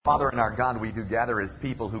Father and our God, we do gather as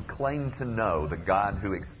people who claim to know the God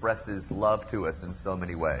who expresses love to us in so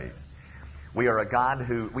many ways. We are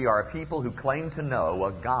a people who claim to know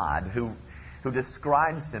a God who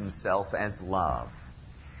describes himself as love.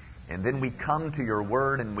 And then we come to your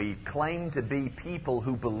word and we claim to be people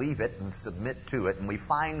who believe it and submit to it, and we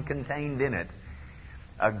find contained in it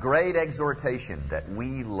a great exhortation that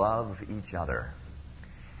we love each other,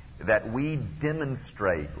 that we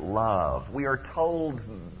demonstrate love. We are told,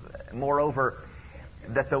 moreover,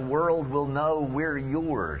 that the world will know we're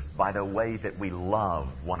yours by the way that we love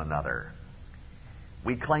one another.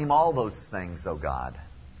 We claim all those things, O God,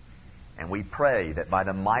 and we pray that by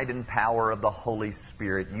the might and power of the Holy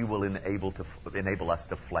Spirit, you will enable us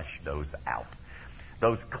to flesh those out.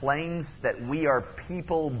 Those claims that we are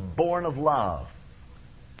people born of love,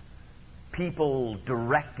 people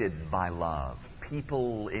directed by love,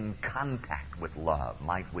 people in contact with love.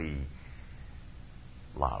 Might we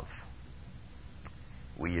love?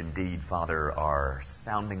 We indeed, Father, are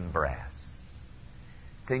sounding brass,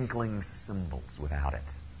 tinkling cymbals without it.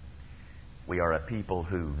 We are a people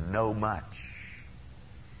who know much,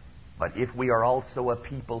 but if we are also a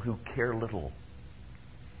people who care little,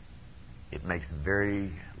 it makes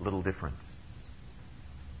very little difference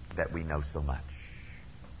that we know so much.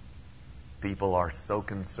 People are so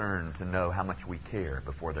concerned to know how much we care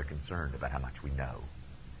before they're concerned about how much we know.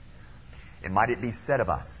 And might it be said of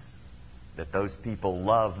us that those people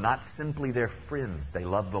love not simply their friends, they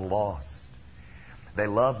love the lost. They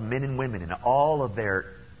love men and women in all of their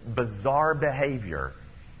bizarre behavior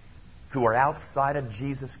who are outside of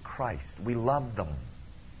Jesus Christ. We love them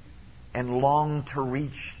and long to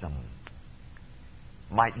reach them.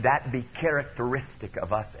 Might that be characteristic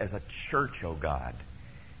of us as a church, O God,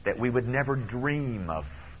 that we would never dream of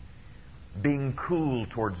being cool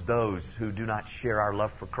towards those who do not share our love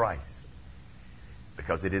for Christ,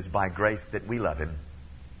 because it is by grace that we love Him,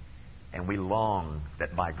 and we long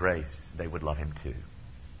that by grace they would love Him too.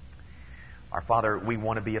 Our Father, we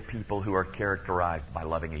want to be a people who are characterized by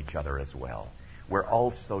loving each other as well. We're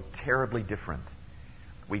all so terribly different.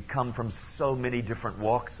 We come from so many different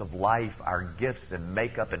walks of life. Our gifts and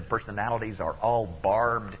makeup and personalities are all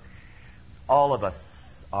barbed. All of us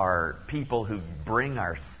are people who bring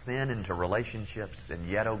our sin into relationships, and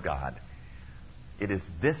yet, oh God, it is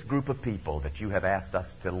this group of people that you have asked us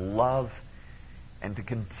to love and to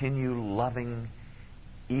continue loving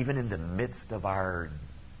even in the midst of our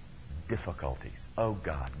difficulties. Oh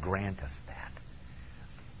God, grant us that.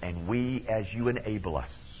 And we, as you enable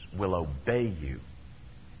us, will obey you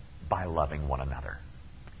by loving one another.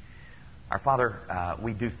 Our Father,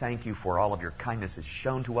 we do thank you for all of your kindnesses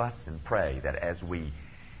shown to us, and pray that as we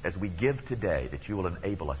give today, that you will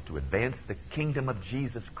enable us to advance the kingdom of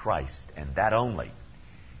Jesus Christ, and that only.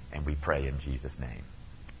 And we pray in Jesus' name.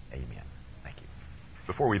 Amen. Thank you.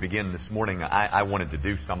 Before we begin this morning, I wanted to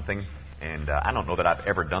do something, and I don't know that I've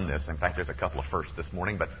ever done this. In fact, there's a couple of firsts this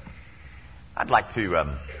morning, but I'd like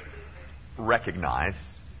to recognize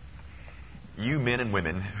you men and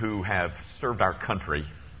women who have served our country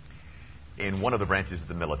in one of the branches of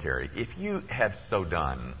the military. If you have so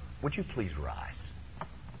done, would you please rise?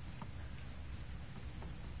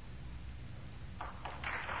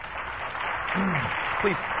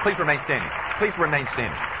 Please remain standing. Please remain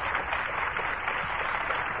standing.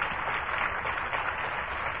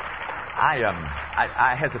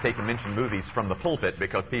 I hesitate to mention movies from the pulpit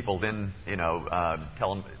because people then,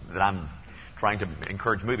 tell them that I'm trying to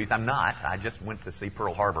encourage movies. I'm not. I just went to see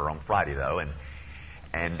Pearl Harbor on Friday, though,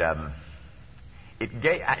 and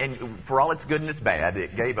for all its good and its bad,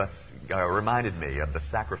 it reminded me of the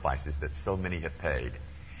sacrifices that so many have paid.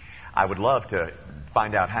 I would love to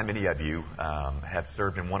find out how many of you have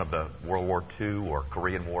served in one of the World War II or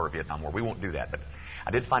Korean War or Vietnam War. We won't do that, but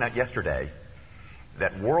I did find out yesterday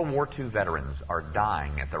that World War II veterans are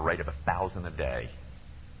dying at the rate of 1,000 a day.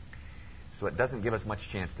 So it doesn't give us much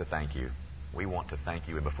chance to thank you. We want to thank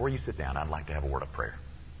you. And before you sit down, I'd like to have a word of prayer.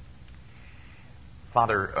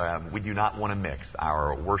 Father, we do not want to mix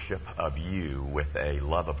our worship of you with a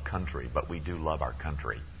love of country, but we do love our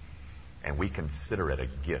country. And we consider it a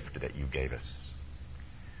gift that you gave us.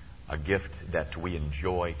 A gift that we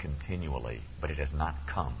enjoy continually, but it has not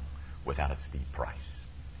come without a steep price.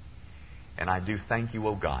 And I do thank you,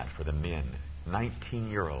 O God, for the men,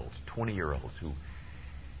 19-year-olds, 20-year-olds,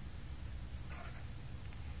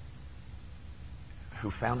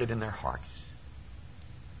 who found it in their hearts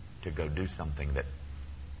to go do something that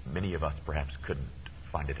many of us perhaps couldn't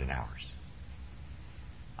find it in ours.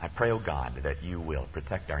 I pray, O God, that you will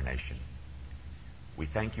protect our nation. We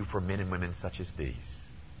thank you for men and women such as these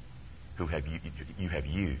who you have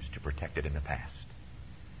used to protect it in the past.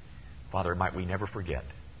 Father, might we never forget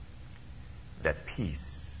that peace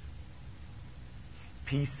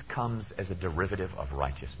comes as a derivative of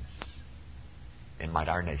righteousness. And might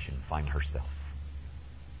our nation find herself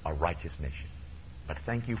a righteous nation. But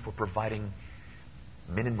thank you for providing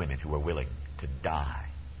men and women who are willing to die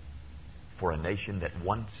for a nation that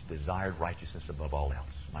once desired righteousness above all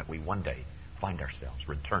else. Might we one day find ourselves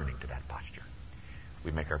returning to that posture.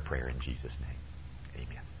 We make our prayer in Jesus' name.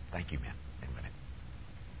 Amen. Thank you, men and women.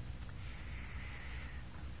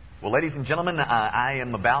 Well, ladies and gentlemen, I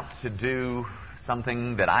am about to do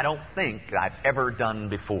something that I don't think I've ever done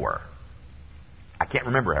before. I can't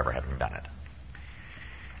remember ever having done it.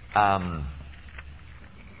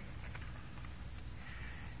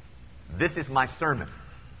 This is my sermon.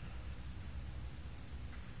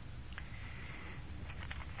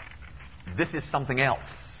 This is something else.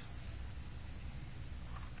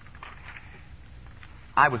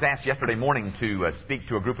 I was asked yesterday morning to speak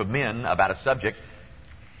to a group of men about a subject,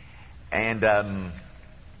 and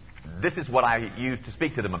this is what I used to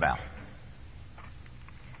speak to them about.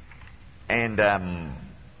 And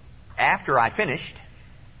after I finished,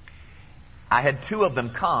 I had two of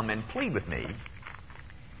them come and plead with me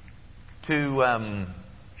to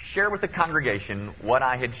share with the congregation what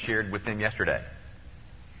I had shared with them yesterday.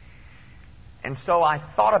 And so I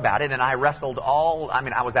thought about it, and I wrestled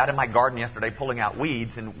I was out in my garden yesterday pulling out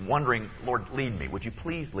weeds and wondering, Lord, lead me. Would you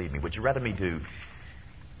please lead me? Would you rather me do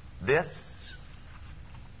this,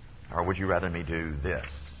 or would you rather me do this?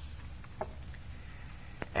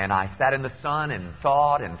 And I sat in the sun and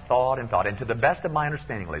thought and thought and thought. And to the best of my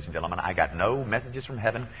understanding, ladies and gentlemen, I got no messages from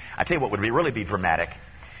heaven. I tell you what would really be dramatic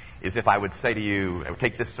is if I would say to you, I would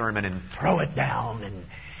take this sermon and throw it down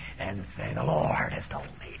and say, the Lord has told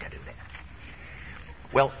me to do that.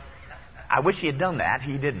 Well, I wish he had done that.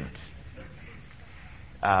 He didn't.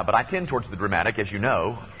 But I tend towards the dramatic, as you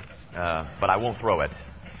know. But I won't throw it,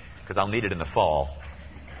 because I'll need it in the fall.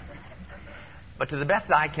 But to the best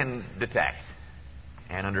that I can detect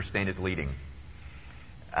and understand his leading,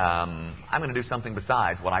 I'm going to do something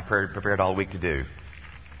besides what I prepared all week to do.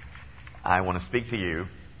 I want to speak to you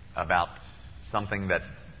about something that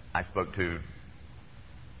I spoke to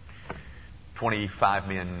 25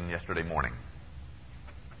 men yesterday morning.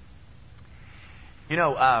 You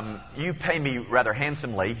know, you pay me rather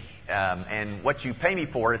handsomely, and what you pay me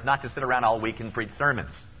for is not to sit around all week and preach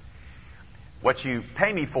sermons. What you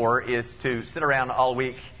pay me for is to sit around all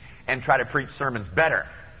week and try to preach sermons better.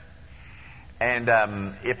 And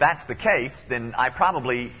if that's the case, then I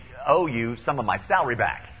probably owe you some of my salary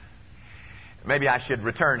back. Maybe I should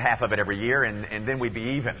return half of it every year, and then we'd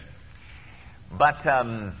be even. But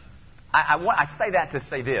I say that to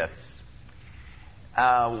say this.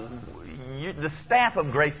 The staff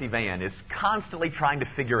of Gracie Van is constantly trying to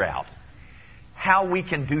figure out how we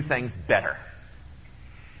can do things better,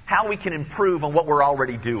 how we can improve on what we're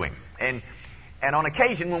already doing. And on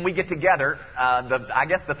occasion, when we get together, I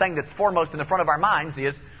guess the thing that's foremost in the front of our minds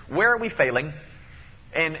is, where are we failing,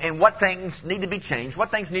 and what things need to be changed,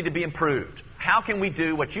 what things need to be improved. How can we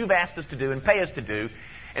do what you've asked us to do and pay us to do,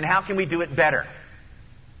 and how can we do it better?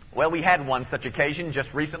 Well, we had one such occasion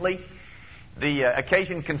just recently. The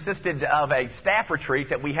occasion consisted of a staff retreat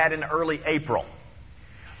that we had in early April.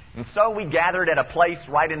 And so we gathered at a place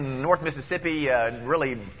right in North Mississippi,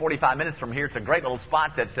 really 45 minutes from here. It's a great little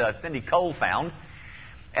spot that Cindy Cole found.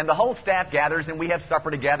 And the whole staff gathers, and we have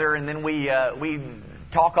supper together, and then we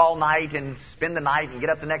talk all night and spend the night and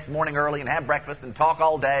get up the next morning early and have breakfast and talk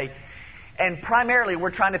all day. And primarily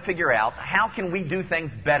we're trying to figure out, how can we do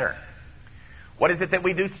things better? What is it that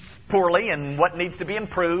we do poorly, and what needs to be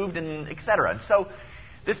improved, and etc. And so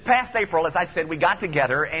this past April, as I said, we got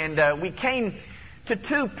together, and we came to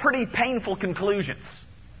two pretty painful conclusions.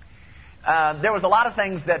 There was a lot of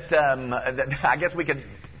things that I guess we could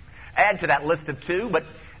add to that list of two, but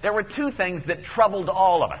there were two things that troubled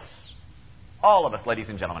all of us. All of us, ladies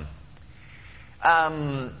and gentlemen.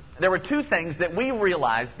 There were two things that we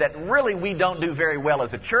realized that really we don't do very well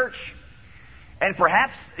as a church. And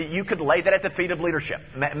perhaps you could lay that at the feet of leadership.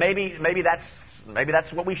 Maybe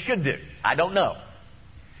that's what we should do. I don't know.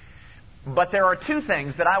 But there are two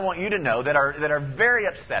things that I want you to know that are very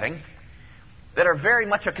upsetting, that are very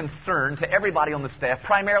much a concern to everybody on the staff,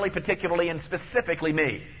 primarily, particularly, and specifically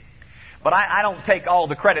me. But I don't take all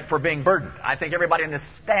the credit for being burdened. I think everybody on this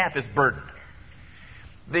staff is burdened.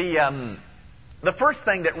 The first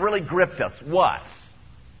thing that really gripped us was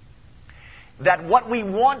that what we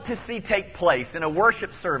want to see take place in a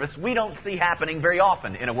worship service, we don't see happening very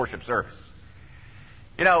often in a worship service.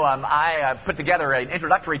 You know, I put together an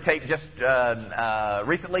introductory tape just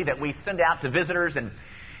recently that we send out to visitors, and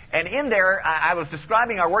And in there, I was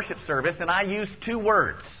describing our worship service, and I used two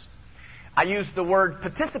words. I used the word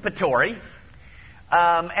participatory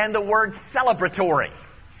and the word celebratory.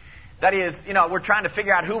 That is, we're trying to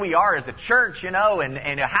figure out who we are as a church, and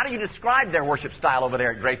how do you describe their worship style over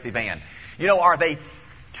there at Gracie Van? Are they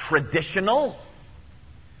traditional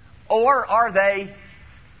or are they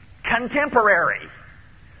contemporary?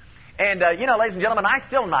 And, ladies and gentlemen, I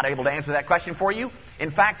still am not able to answer that question for you. In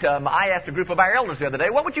fact, I asked a group of our elders the other day,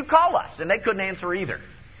 what would you call us? And they couldn't answer either.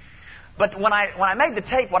 But when I made the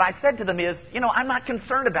tape, what I said to them is, I'm not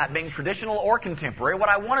concerned about being traditional or contemporary. What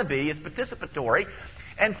I want to be is participatory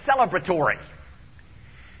and celebratory.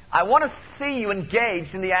 I want to see you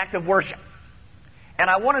engaged in the act of worship. And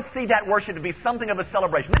I want to see that worship to be something of a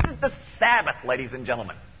celebration. This is the Sabbath, ladies and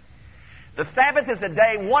gentlemen. The Sabbath is a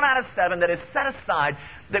day, 1 out of 7, that is set aside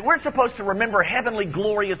that we're supposed to remember heavenly,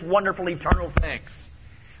 glorious, wonderful, eternal things.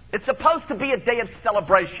 It's supposed to be a day of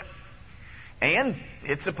celebration. And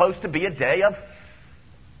it's supposed to be a day of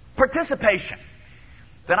participation.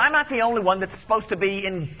 That I'm not the only one that's supposed to be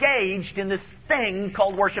engaged in this thing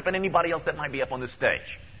called worship, and anybody else that might be up on this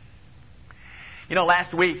stage.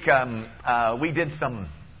 Last week we did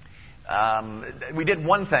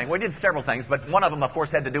one thing. We did several things, but one of them, of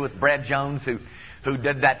course, had to do with Brad Jones, who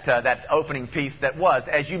did that opening piece that was,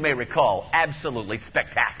 as you may recall, absolutely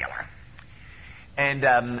spectacular. And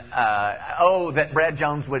that Brad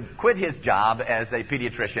Jones would quit his job as a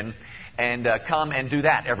pediatrician and come and do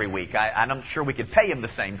that every week. I'm not sure we could pay him the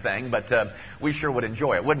same thing, but we sure would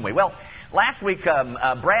enjoy it, wouldn't we? Well, last week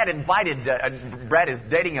Brad is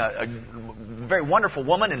dating a very wonderful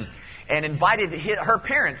woman, and invited her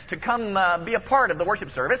parents to come be a part of the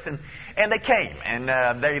worship service, and they came,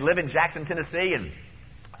 and they live in Jackson, Tennessee, and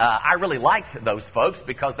I really liked those folks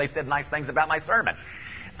because they said nice things about my sermon.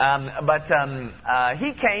 But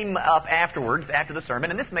he came up afterwards, after the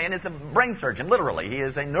sermon, and this man is a brain surgeon, literally. He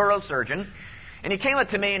is a neurosurgeon. And he came up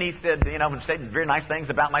to me and he said, said very nice things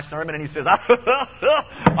about my sermon, and he says,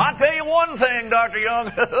 I'll tell you one thing, Dr. Young.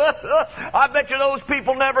 I bet you those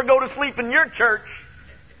people never go to sleep in your church.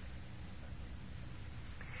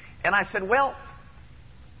 And I said, well,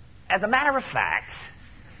 as a matter of fact,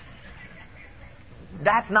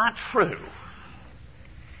 that's not true.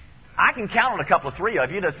 I can count on a couple of three of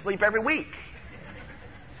you to sleep every week.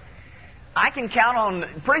 I can count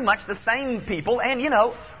on pretty much the same people, and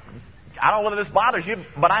I don't know whether this bothers you,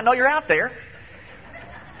 but I know you're out there.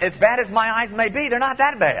 As bad as my eyes may be, they're not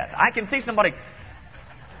that bad. I can see somebody,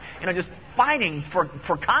 just fighting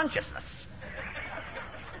for consciousness.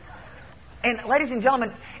 And ladies and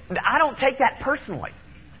gentlemen, I don't take that personally.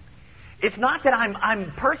 It's not that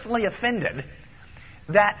I'm personally offended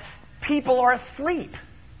that people are asleep.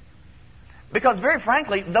 Because very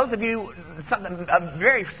frankly, those of you, a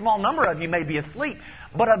very small number of you may be asleep,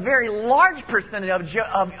 but a very large percentage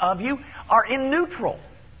of you are in neutral.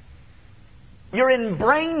 You're in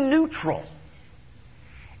brain neutral.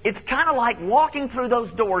 It's kind of like walking through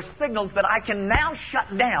those doors signals that I can now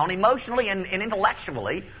shut down emotionally and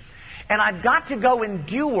intellectually, and I've got to go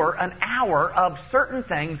endure an hour of certain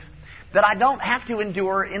things that I don't have to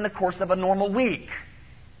endure in the course of a normal week.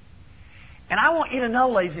 And I want you to know,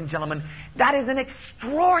 ladies and gentlemen, that is an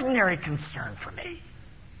extraordinary concern for me.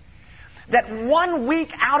 That 1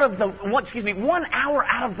 hour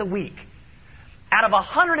out of the week, out of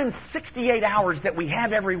 168 hours that we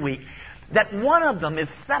have every week, that one of them is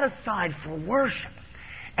set aside for worship.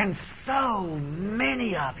 And so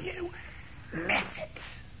many of you miss it.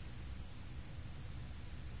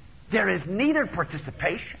 There is neither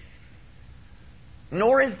participation,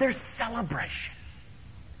 nor is there celebration.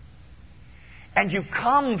 And you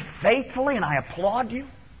come faithfully, and I applaud you.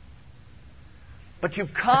 But you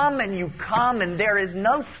come, and there is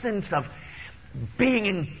no sense of being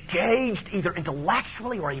engaged either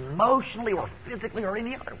intellectually or emotionally or physically or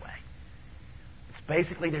any other way. It's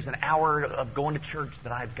basically there's an hour of going to church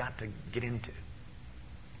that I've got to get into.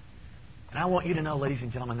 And I want you to know, ladies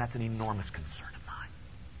and gentlemen, that's an enormous concern of mine.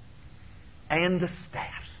 And the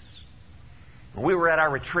staff's. When we were at our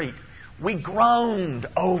retreat, we groaned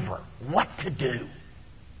over what to do.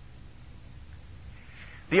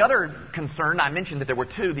 The other concern, I mentioned that there were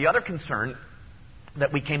two. The other concern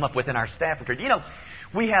that we came up with in our staff retreat,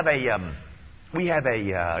 we have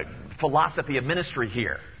a philosophy of ministry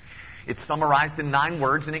here. It's summarized in 9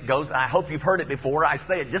 words, and it goes, I hope you've heard it before. I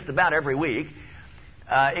say it just about every week.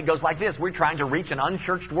 It goes like this: we're trying to reach an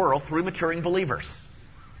unchurched world through maturing believers.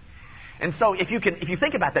 And so if you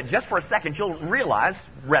think about that just for a second, you'll realize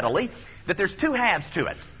readily that there's 2 halves to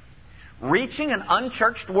it. Reaching an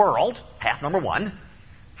unchurched world, half number 1,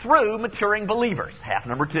 through maturing believers, half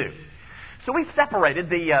number 2. So we separated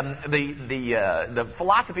the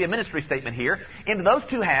philosophy of ministry statement here into those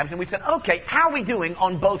two halves, and we said, okay, how are we doing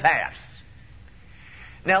on both halves?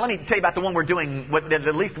 Now, let me tell you about the one we're doing, what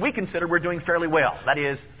at least we consider we're doing fairly well. That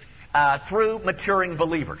is, through maturing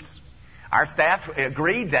believers. Our staff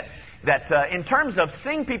agreed that in terms of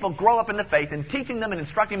seeing people grow up in the faith and teaching them and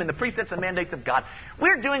instructing them in the precepts and mandates of God,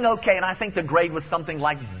 we're doing okay, and I think the grade was something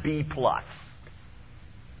like B+.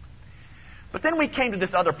 But then we came to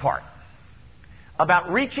this other part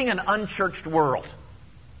about reaching an unchurched world.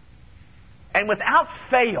 And without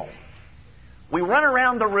fail, we run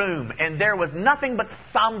around the room, and there was nothing but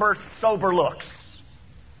somber, sober looks.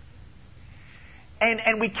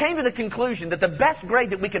 And we came to the conclusion that the best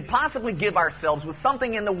grade that we could possibly give ourselves was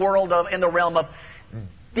something in the realm of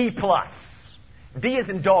D+. D as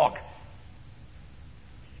in dog.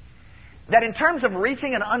 That in terms of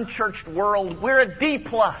reaching an unchurched world, we're a D+.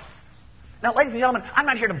 Now, ladies and gentlemen, I'm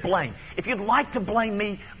not here to blame. If you'd like to blame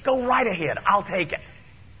me, go right ahead. I'll take it.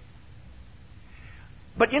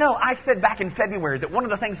 But you know, I said back in February that one of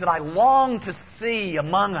the things that I long to see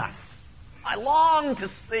among us, I long to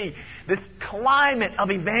see this climate of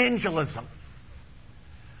evangelism.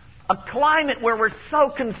 A climate where we're so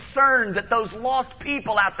concerned that those lost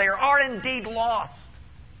people out there are indeed lost.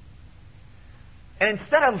 And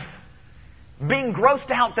instead of being grossed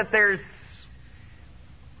out that there's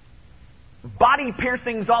body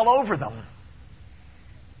piercings all over them,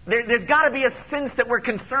 there's got to be a sense that we're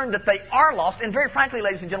concerned that they are lost. And very frankly,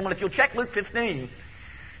 ladies and gentlemen, if you'll check Luke 15,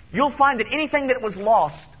 you'll find that anything that was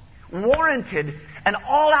lost warranted an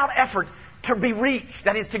all-out effort to be reached,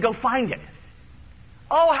 that is, to go find it.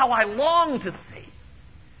 Oh, how I long to see.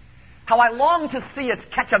 How I long to see us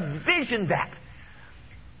catch a vision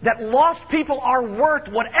that lost people are worth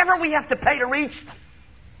whatever we have to pay to reach them.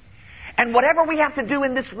 And whatever we have to do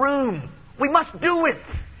in this room, we must do it.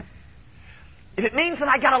 If it means that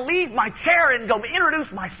I got to leave my chair and go introduce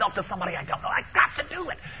myself to somebody I don't know, I got to do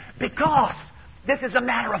it. Because this is a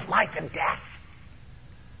matter of life and death.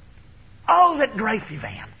 Oh, that Gracie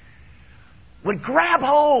Van would grab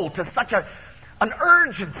hold to such an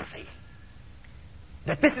urgency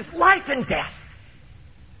that this is life and death.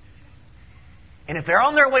 And if they're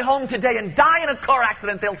on their way home today and die in a car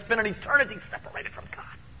accident, they'll spend an eternity separated from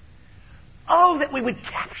God. Oh, that we would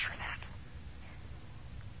capture that.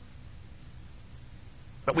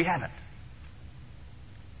 But we haven't.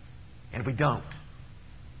 And we don't.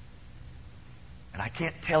 And I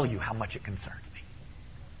can't tell you how much it concerns me.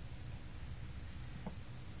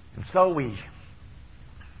 And so we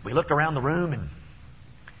looked around the room, and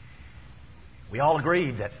we all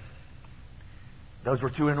agreed that those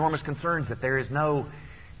were two enormous concerns, that there is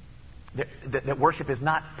that worship is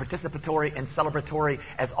not participatory and celebratory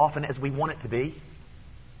as often as we want it to be.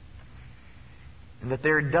 And that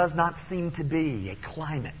there does not seem to be a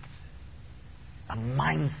climate, a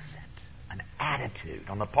mindset, an attitude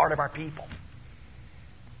on the part of our people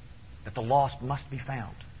that the lost must be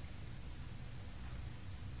found.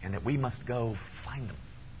 And that we must go find them.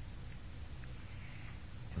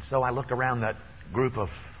 And so I looked around that group of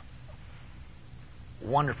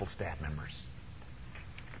wonderful staff members.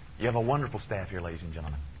 You have a wonderful staff here, ladies and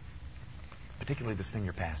gentlemen. Particularly the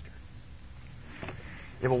senior pastor.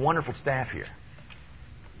 You have a wonderful staff here.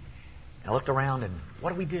 And I looked around, and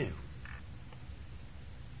what do we do?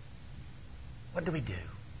 What do we do?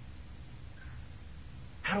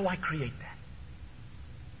 How do I create that?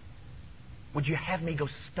 Would you have me go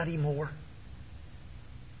study more?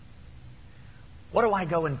 What do I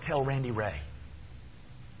go and tell Randy Ray?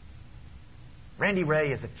 Randy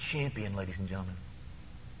Ray is a champion, ladies and gentlemen.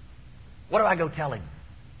 What do I go tell him?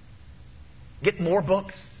 Get more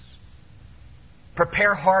books?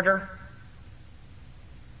 Prepare harder?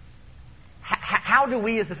 How do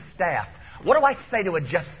we as a staff, what do I say to a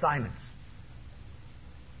Jeff Simons?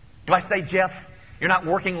 Do I say, Jeff, you're not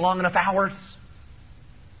working long enough hours?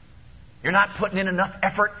 You're not putting in enough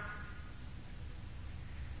effort?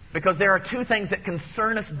 Because there are two things that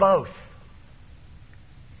concern us both.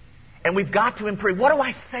 And we've got to improve. What do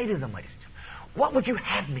I say to them, ladies and gentlemen? What would you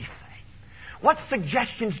have me say? What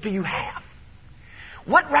suggestions do you have?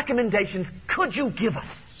 What recommendations could you give us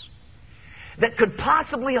that could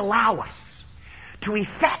possibly allow us to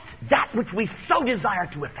effect that which we so desire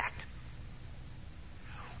to effect?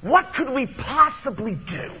 What could we possibly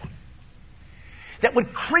do that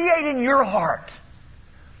would create in your heart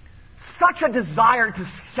such a desire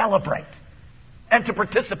to celebrate and to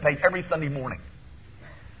participate every Sunday morning?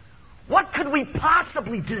 What could we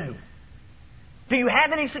possibly do? Do you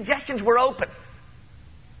have any suggestions? We're open.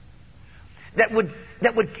 That would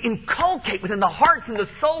inculcate within the hearts and the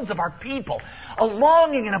souls of our people a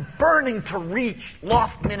longing and a burning to reach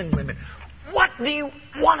lost men and women. What do you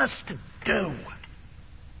want us to do?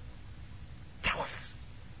 Tell us.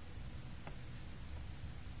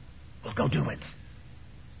 We'll go do it.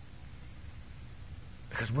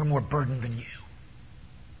 Because we're more burdened than you.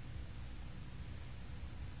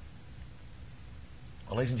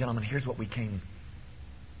 Well, ladies and gentlemen, here's what we came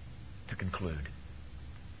to conclude.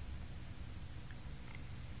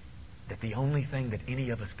 That the only thing that any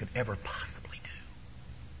of us could ever possibly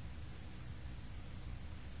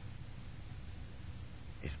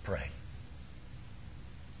do is pray.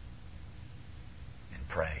 And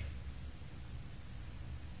pray.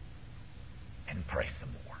 And pray some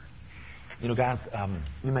more. You know, guys,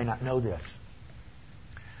 you may not know this,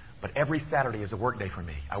 but every Saturday is a work day for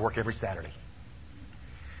me. I work every Saturday.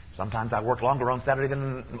 Sometimes I work longer on Saturday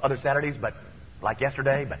than other Saturdays, but like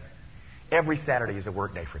yesterday, but every Saturday is a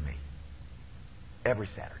work day for me. Every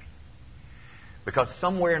Saturday. Because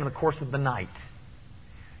somewhere in the course of the night,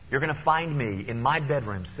 you're going to find me in my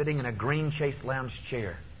bedroom sitting in a green Chase lounge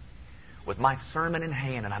chair with my sermon in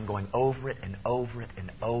hand, and I'm going over it and over it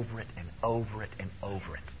and over it and over it and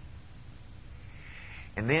over it.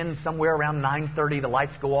 And then somewhere around 9:30, the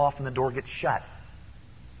lights go off and the door gets shut.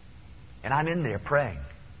 And I'm in there praying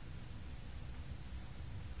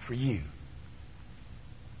for you.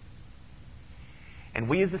 And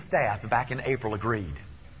we as a staff back in April agreed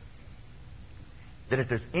that if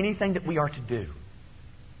there's anything that we are to do,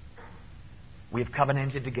 we have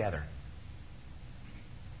covenanted together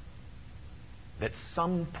that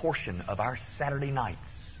some portion of our Saturday nights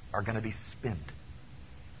are going to be spent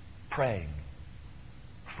praying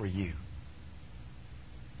for you.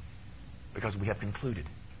 Because we have concluded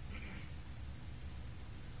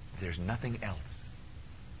there's nothing else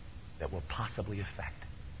that will possibly affect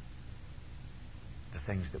the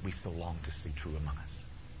things that we so long to see true among us.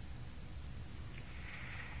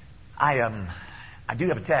 I do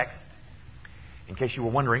have a text, in case you were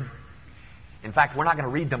wondering. In fact, we're not going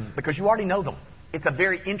to read them because you already know them. It's a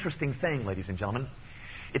very interesting thing, ladies and gentlemen.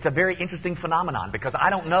 It's a very interesting phenomenon because I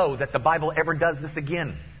don't know that the Bible ever does this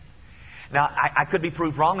again. Now, I could be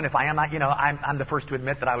proved wrong, and if I am, I'm the first to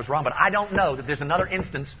admit that I was wrong, but I don't know that there's another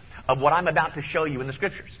instance of what I'm about to show you in the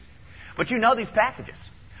Scriptures. But you know these passages.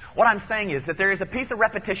 What I'm saying is that there is a piece of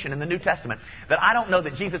repetition in the New Testament that I don't know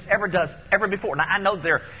that Jesus ever does ever before. Now, I know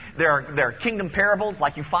there are kingdom parables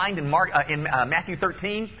like you find in Matthew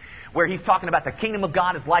 13, where he's talking about the kingdom of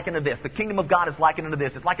God is likened to this. The kingdom of God is likened unto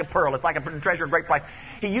this. It's like a pearl. It's like a treasure of great price.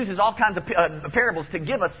 He uses all kinds of parables to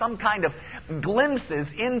give us some kind of glimpses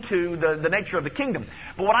into the nature of the kingdom.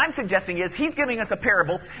 But what I'm suggesting is he's giving us a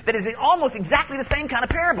parable that is almost exactly the same kind of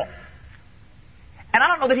parable. And I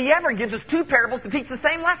don't know that he ever gives us two parables to teach the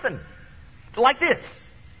same lesson. Like this.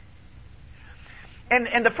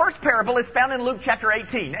 And the first parable is found in Luke chapter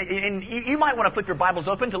 18. And you might want to flip your Bibles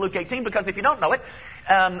open to Luke 18, because if you don't know it,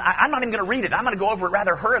 I'm not even going to read it. I'm going to go over it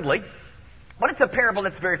rather hurriedly. But it's a parable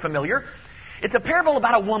that's very familiar. It's a parable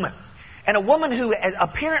about a woman. And a woman who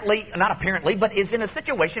not apparently, but is in a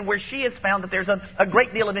situation where she has found that there's a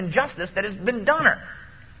great deal of injustice that has been done her.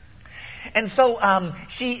 And so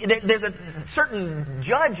there's a certain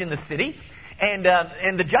judge in the city, and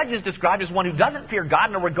the judge is described as one who doesn't fear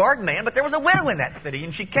God nor regard man, but there was a widow in that city,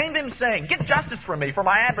 and she came to him saying, "Get justice for me, for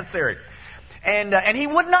my adversary." And he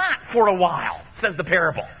would not for a while, says the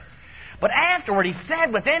parable. But afterward he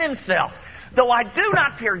said within himself, "Though I do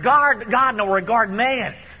not fear God nor regard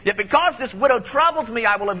man, yet because this widow troubles me,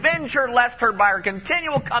 I will avenge her, lest her by her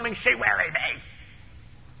continual coming she weary me.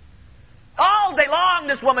 All day long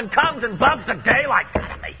this woman comes and bumps the daylights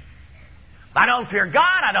out of me. I don't fear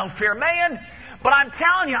God, I don't fear man, but I'm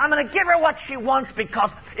telling you, I'm going to give her what she wants, because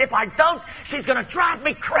if I don't, she's going to drive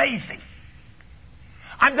me crazy.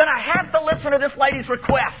 I'm going to have to listen to this lady's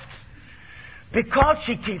requests, because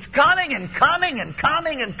she keeps coming and coming and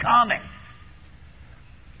coming and coming.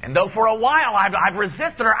 And though for a while I've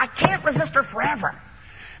resisted her, I can't resist her forever,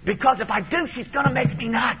 because if I do, she's going to make me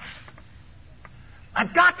nuts.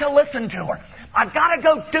 I've got to listen to her. I've got to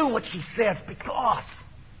go do what she says because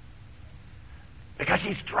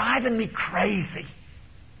she's driving me crazy."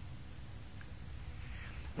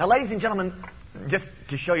 Now, ladies and gentlemen, just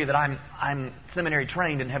to show you that I'm seminary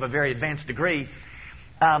trained and have a very advanced degree,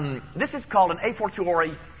 this is called an a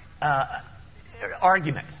fortiori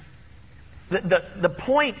argument. The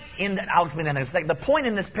point in that, I'll explain that in a second. The point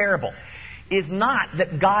in this parable is not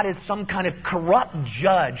that God is some kind of corrupt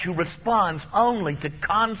judge who responds only to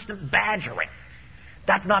constant badgering.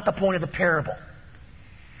 That's not the point of the parable.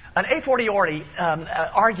 An a fortiori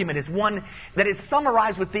argument is one that is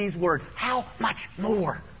summarized with these words: how much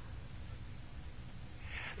more?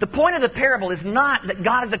 The point of the parable is not that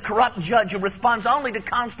God is a corrupt judge who responds only to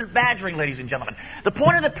constant badgering, ladies and gentlemen. The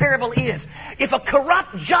point of the parable is, if a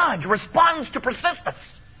corrupt judge responds to persistence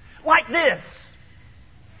like this,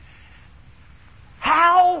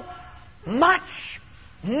 how much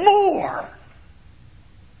more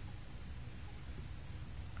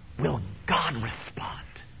will God respond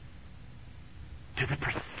to the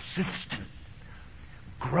persistent,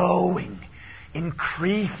 growing,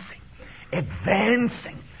 increasing,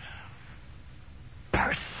 advancing,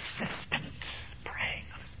 persistent praying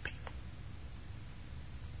of His people?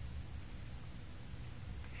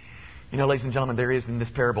 You know, ladies and gentlemen, there is in this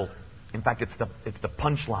parable, in fact, it's the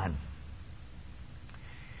punchline.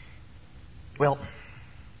 Well,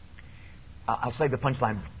 I'll say the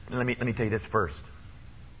punchline. Let me tell you this first.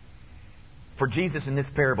 For Jesus in this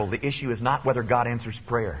parable, the issue is not whether God answers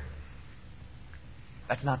prayer.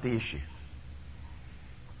 That's not the issue.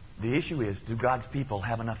 The issue is, do God's people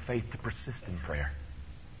have enough faith to persist in prayer?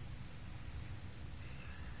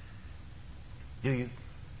 Do you?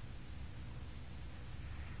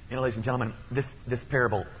 You know, ladies and gentlemen, this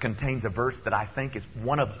parable contains a verse that I think is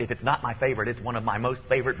one of, if it's not my favorite, it's one of my most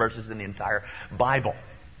favorite verses in the entire Bible.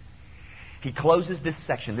 He closes this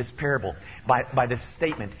section, this parable, by this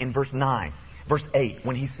statement in verse 9, verse 8,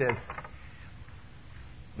 when he says,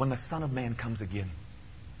 when the Son of Man comes again,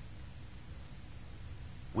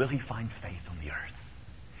 will He find faith on the earth?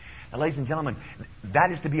 Now, ladies and gentlemen,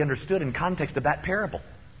 that is to be understood in context of that parable.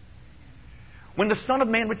 When the Son of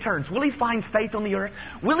Man returns, will He find faith on the earth?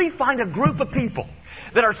 Will He find a group of people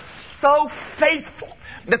that are so faithful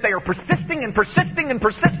that they are persisting and persisting and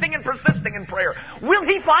persisting and persisting in prayer? Will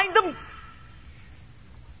He find them?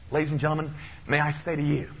 Ladies and gentlemen, may I say to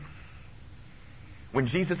you, when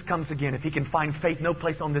Jesus comes again, if He can find faith no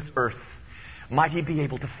place on this earth, might He be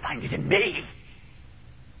able to find it in me?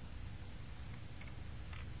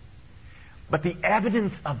 But the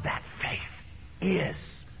evidence of that faith is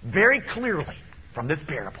very clearly, from this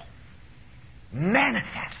parable,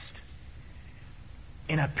 manifest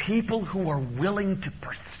in a people who are willing to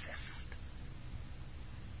persist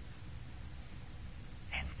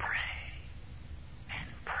and pray and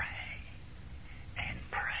pray and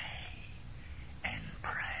pray and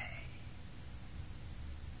pray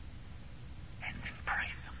and then pray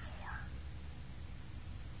some more.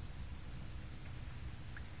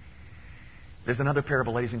 There's another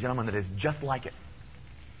parable, ladies and gentlemen, that is just like it.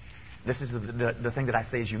 This is the thing that I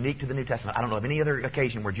say is unique to the New Testament. I don't know of any other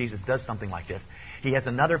occasion where Jesus does something like this. He has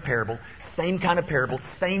another parable, same kind of parable,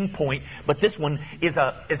 same point, but this one is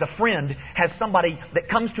a friend has somebody that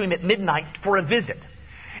comes to him at midnight for a visit.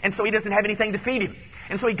 And so he doesn't have anything to feed him.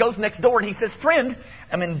 And so he goes next door and he says, friend,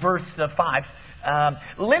 I'm in verse 5,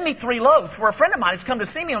 lend me 3 loaves, for a friend of mine has come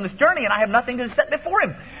to see me on this journey, and I have nothing to set before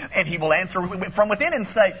him. And he will answer from within and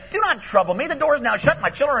say, do not trouble me. The door is now shut. My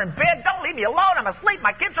children are in bed. Don't leave me alone. I'm asleep.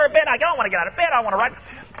 My kids are in bed. I don't want to get out of bed. I want to rise.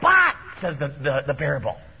 But, says the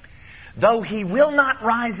parable, though he will not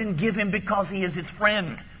rise and give him because he is his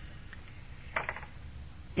friend,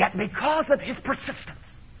 yet because of his persistence,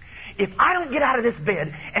 if I don't get out of this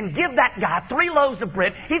bed and give that guy 3 loaves of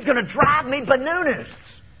bread, he's going to drive me bananas.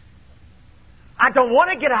 I don't want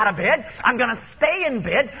to get out of bed. I'm going to stay in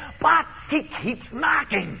bed, but he keeps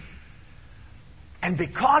knocking. And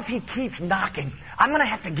because he keeps knocking, I'm going to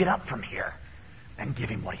have to get up from here and give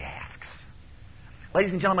him what he asks.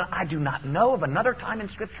 Ladies and gentlemen, I do not know of another time in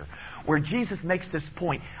Scripture where Jesus makes this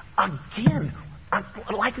point again,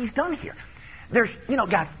 like He's done here. There's,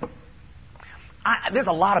 guys, there's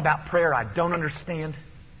a lot about prayer I don't understand.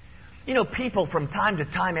 People from time to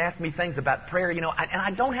time ask me things about prayer, and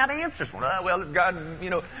I don't have answers for them. Well, is God,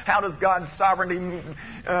 how does God's sovereignty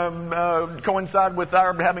coincide with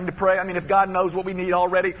our having to pray? I mean, if God knows what we need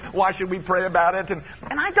already, why should we pray about it? And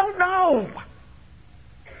I don't know.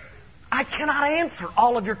 I cannot answer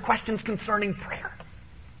all of your questions concerning prayer.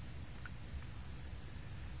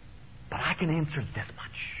 But I can answer this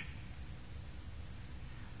much.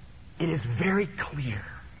 It is very clear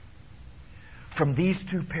from these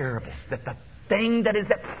 2 parables that the thing that is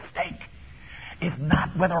at stake is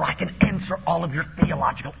not whether I can answer all of your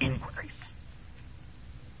theological inquiries.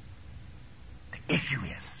 The issue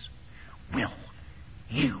is, will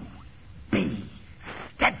you be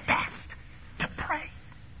steadfast to pray?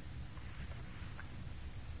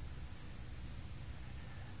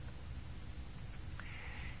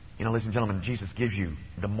 Ladies and gentlemen, Jesus gives you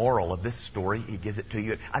the moral of this story. He gives it to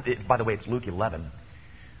you. By the way, it's Luke 11.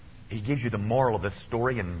 He gives you the moral of this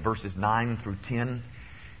story in verses 9 through 10,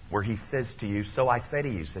 where He says to you, so I say to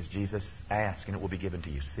you, says Jesus, ask and it will be given to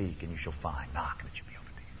you. Seek and you shall find. Knock and it shall be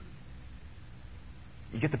opened to you.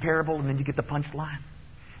 You get the parable and then you get the punchline.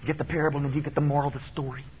 You get the parable and then you get the moral of the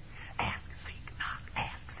story. Ask, seek, knock.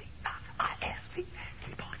 Ask, seek, knock. I ask, seek.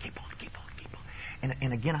 Keep on, keep on, keep on, keep on.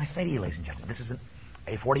 And again, I say to you, ladies and gentlemen, this is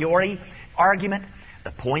a fortiori argument.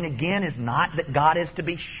 The point again is not that God has to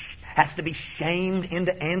be shamed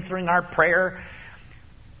into answering our prayer.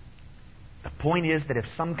 The point is that if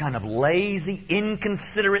some kind of lazy,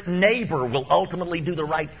 inconsiderate neighbor will ultimately do the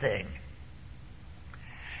right thing,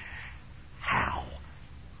 how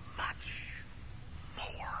much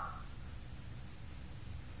more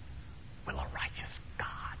will a righteous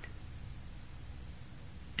God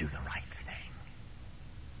do the right thing?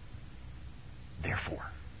 Therefore,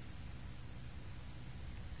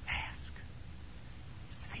 ask,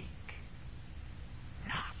 seek,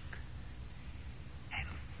 knock, and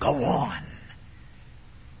go on.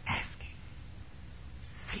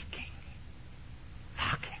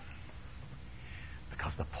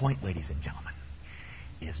 The point, ladies and gentlemen,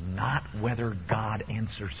 is not whether God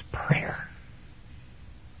answers prayer.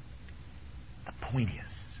 The point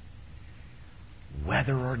is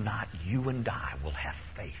whether or not you and I will have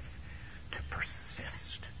faith to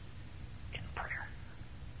persist in prayer.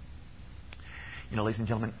 You know, ladies and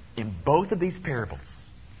gentlemen, in both of these parables,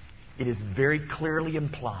 it is very clearly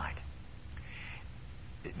implied.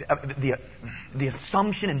 The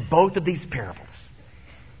assumption in both of these parables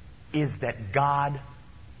is that God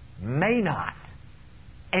may not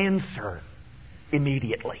answer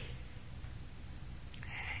immediately.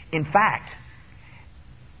 In fact,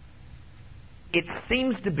 it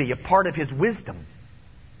seems to be a part of His wisdom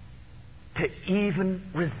to even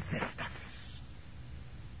resist us.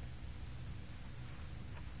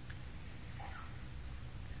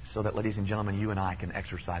 So that, ladies and gentlemen, you and I can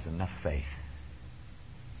exercise enough faith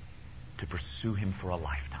to pursue Him for a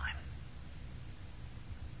lifetime.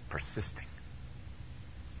 Persisting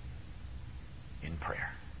in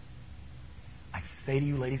prayer. I say to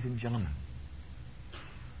you, ladies and gentlemen,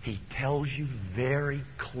 He tells you very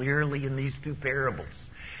clearly in these two parables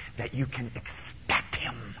that you can expect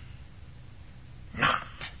Him not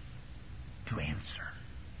to answer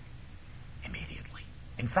immediately.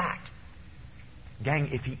 In fact, gang,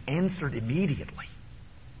 if He answered immediately,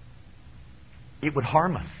 it would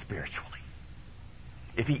harm us spiritually.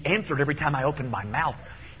 If He answered every time I opened my mouth,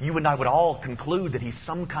 you and I would all conclude that He's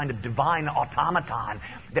some kind of divine automaton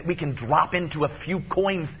that we can drop into a few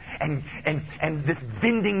coins and this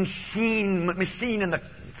vending machine in the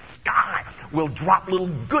sky will drop little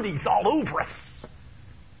goodies all over us.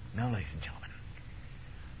 No, ladies and gentlemen.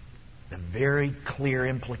 The very clear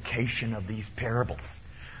implication of these parables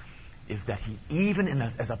is that He, even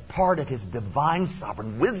as a part of His divine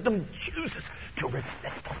sovereign wisdom, chooses to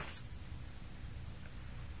resist us.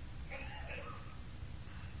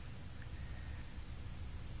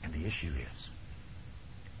 And the issue is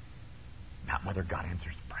not whether God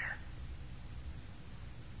answers prayer.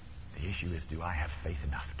 The issue is, do I have faith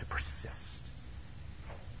enough to persist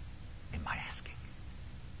in my asking?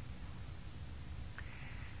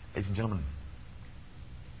 Ladies and gentlemen,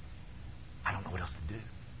 I don't know what else to do.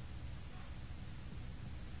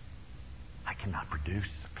 I cannot produce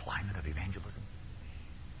a climate of evangelism.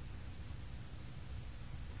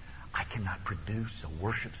 I cannot produce a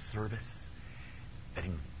worship service that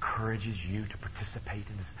encourages you to participate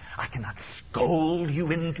in this. I cannot scold you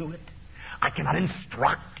into it. I cannot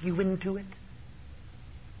instruct you into it.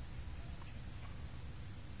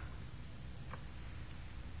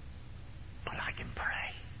 But I can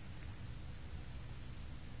pray.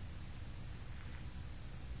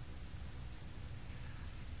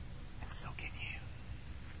 And so can you.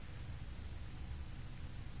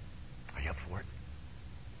 Are you up for it?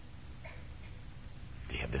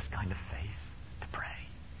 Do you have this kind of faith?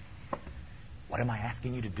 What am I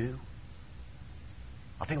asking you to do?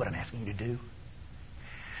 I'll tell you what I'm asking you to do.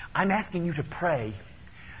 I'm asking you to pray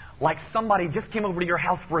like somebody just came over to your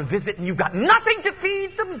house for a visit and you've got nothing to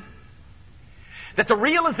feed them. That the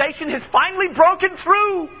realization has finally broken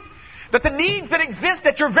through. That the needs that exist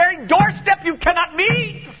at your very doorstep you cannot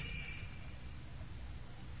meet.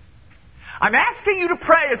 I'm asking you to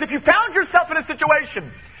pray as if you found yourself in a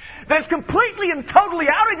situation that is completely and totally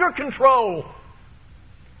out of your control.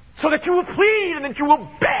 So that you will plead and that you will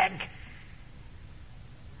beg.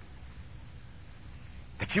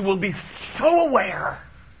 That you will be so aware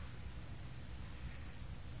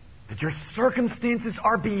that your circumstances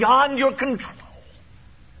are beyond your control.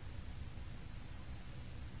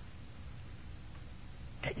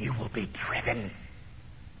 That you will be driven.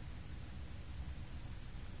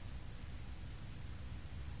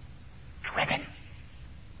 Driven.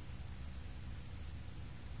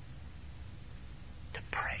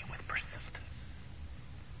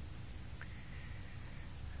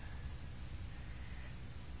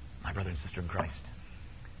 brother and sister in Christ,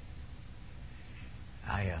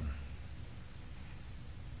 I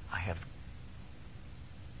have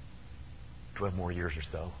 12 more years or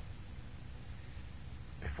so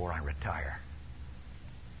before I retire.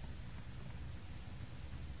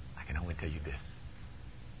 I can only tell you this.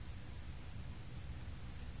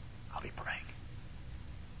 I'll be praying.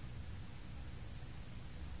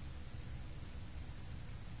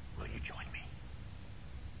 Will you join me?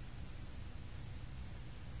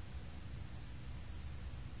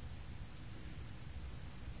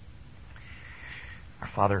 Our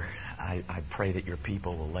Father, I pray that your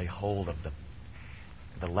people will lay hold of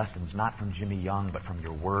the lessons, not from Jimmy Young, but from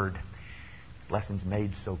your word. Lessons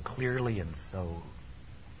made so clearly and so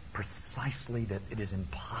precisely that it is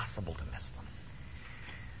impossible to miss them.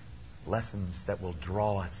 Lessons that will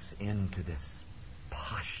draw us into this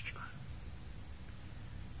posture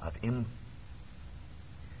of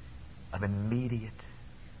immediate,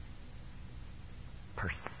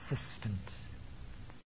 persistent